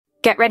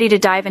Get ready to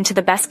dive into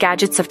the best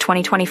gadgets of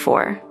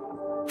 2024.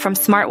 From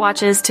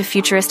smartwatches to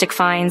futuristic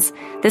finds,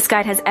 this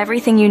guide has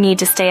everything you need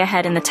to stay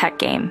ahead in the tech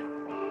game.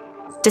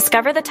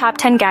 Discover the top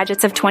 10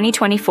 gadgets of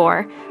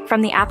 2024,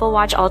 from the Apple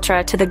Watch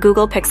Ultra to the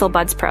Google Pixel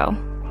Buds Pro.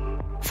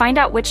 Find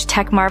out which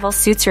tech marvel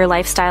suits your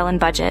lifestyle and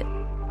budget.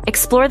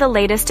 Explore the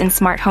latest in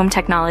smart home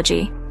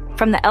technology,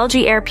 from the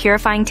LG Air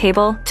Purifying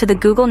Table to the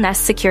Google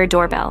Nest Secure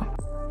Doorbell.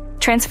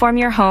 Transform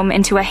your home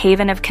into a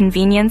haven of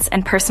convenience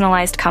and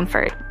personalized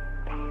comfort.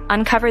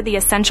 Uncover the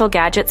essential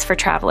gadgets for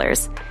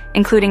travelers,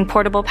 including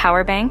portable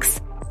power banks,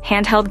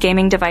 handheld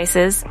gaming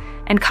devices,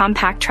 and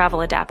compact travel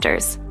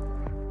adapters.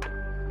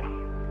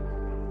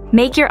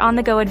 Make your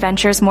on-the-go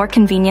adventures more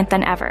convenient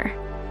than ever.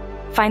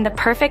 Find the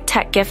perfect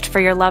tech gift for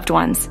your loved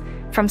ones,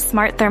 from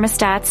smart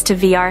thermostats to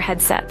VR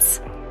headsets.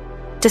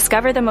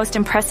 Discover the most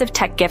impressive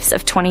tech gifts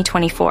of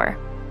 2024.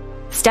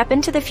 Step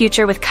into the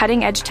future with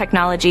cutting-edge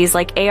technologies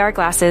like AR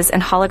glasses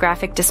and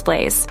holographic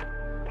displays.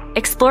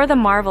 Explore the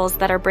marvels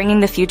that are bringing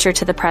the future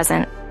to the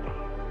present.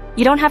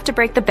 You don't have to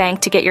break the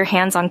bank to get your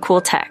hands on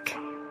cool tech.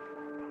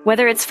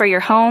 Whether it's for your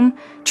home,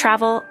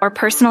 travel, or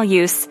personal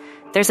use,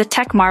 there's a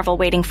tech marvel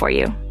waiting for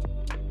you.